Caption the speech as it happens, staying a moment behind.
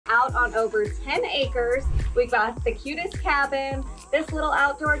out on over 10 acres. We've got the cutest cabin, this little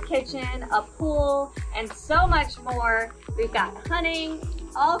outdoor kitchen, a pool, and so much more. We've got hunting,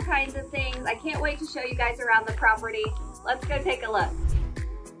 all kinds of things. I can't wait to show you guys around the property. Let's go take a look.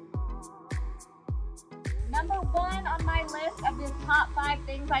 Number one on my list of the top 5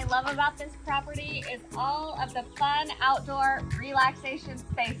 things I love about this property is all of the fun outdoor relaxation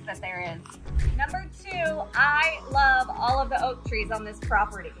space that there is. Number 2, I love all of the oak trees on this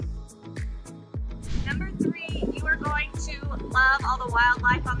property. Number 3, you are going to love all the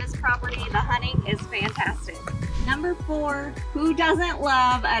wildlife on this property. The hunting is fantastic. Number 4, who doesn't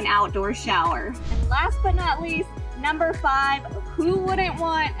love an outdoor shower? And last but not least, number 5, who wouldn't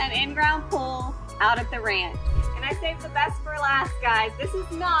want an in-ground pool out at the ranch? And I saved the best for last, guys. This is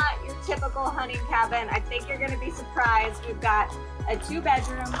not your typical hunting cabin. I think you're gonna be surprised. We've got a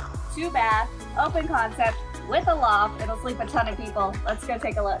 2-bedroom, 2-bath, open concept with a loft. It'll sleep a ton of people. Let's go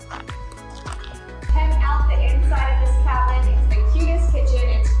take a look. Check out the inside of this cabin. It's the cutest kitchen.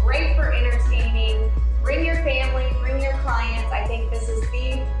 It's great for entertaining. Bring your family, bring your clients. I think this is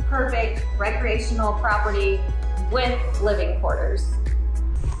the perfect recreational property with living quarters.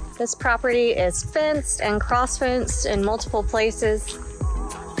 This property is fenced and cross-fenced in multiple places.